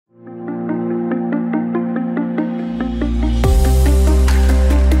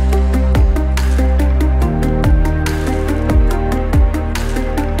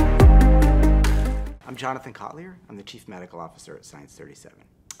Jonathan Cotliar. I'm the Chief Medical Officer at Science 37.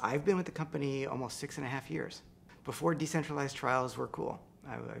 I've been with the company almost 6.5 years. Before decentralized trials were cool,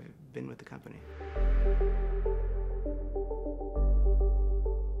 I've been with the company.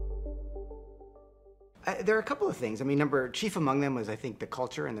 There are a couple of things. I mean, chief among them was, I think, the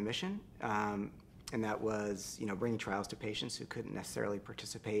culture and the mission. And that was, bringing trials to patients who couldn't necessarily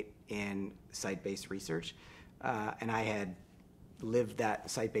participate in site-based research. And I had lived that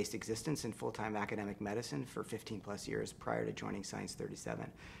site-based existence in full-time academic medicine for 15 plus years prior to joining Science 37.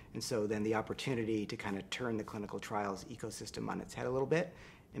 And so then the opportunity to kind of turn the clinical trials ecosystem on its head a little bit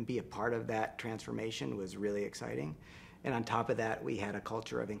and be a part of that transformation was really exciting. And on top of that, we had a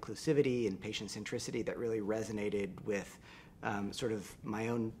culture of inclusivity and patient centricity that really resonated with sort of my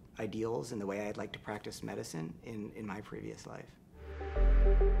own ideals and the way I'd like to practice medicine in my previous life.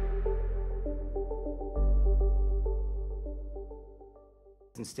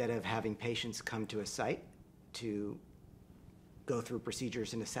 Instead of having patients come to a site to go through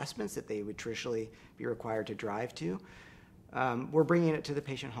procedures and assessments that they would traditionally be required to drive to, we're bringing it to the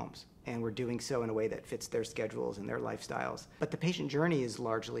patient homes. And we're doing so in a way that fits their schedules and their lifestyles. But the patient journey is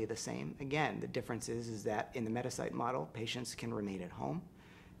largely the same. Again, the difference is that in the Metasite model, patients can remain at home.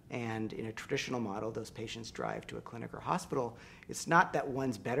 And in a traditional model, those patients drive to a clinic or hospital. It's not that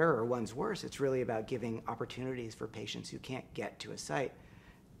one's better or one's worse. It's really about giving opportunities for patients who can't get to a site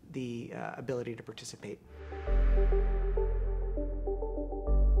the ability to participate.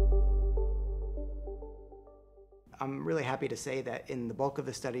 I'm really happy to say that in the bulk of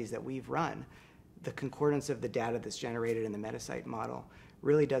the studies that we've run, the concordance of the data that's generated in the Metasite model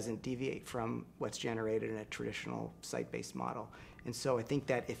really doesn't deviate from what's generated in a traditional site-based model. And so I think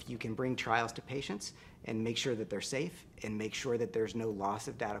that if you can bring trials to patients and make sure that they're safe and make sure that there's no loss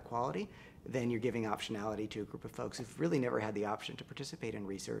of data quality, then you're giving optionality to a group of folks who've really never had the option to participate in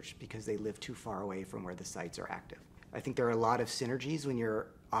research because they live too far away from where the sites are active. I think there are a lot of synergies when you're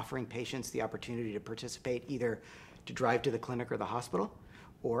offering patients the opportunity to participate, either to drive to the clinic or the hospital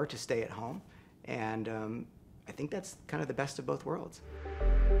or to stay at home. And I think that's kind of the best of both worlds.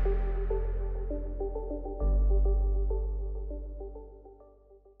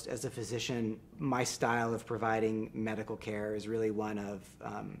 As a physician, my style of providing medical care is really one of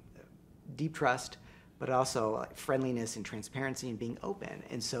deep trust, but also friendliness and transparency and being open.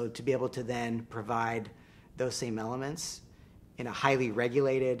 And so to be able to then provide those same elements in a highly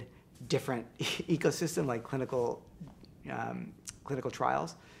regulated, different ecosystem like clinical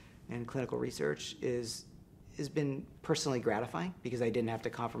trials and clinical research has been personally gratifying because I didn't have to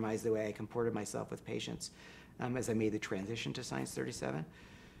compromise the way I comported myself with patients as I made the transition to Science 37.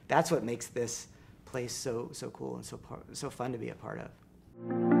 That's what makes this place so cool and so fun to be a part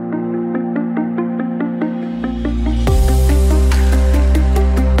of.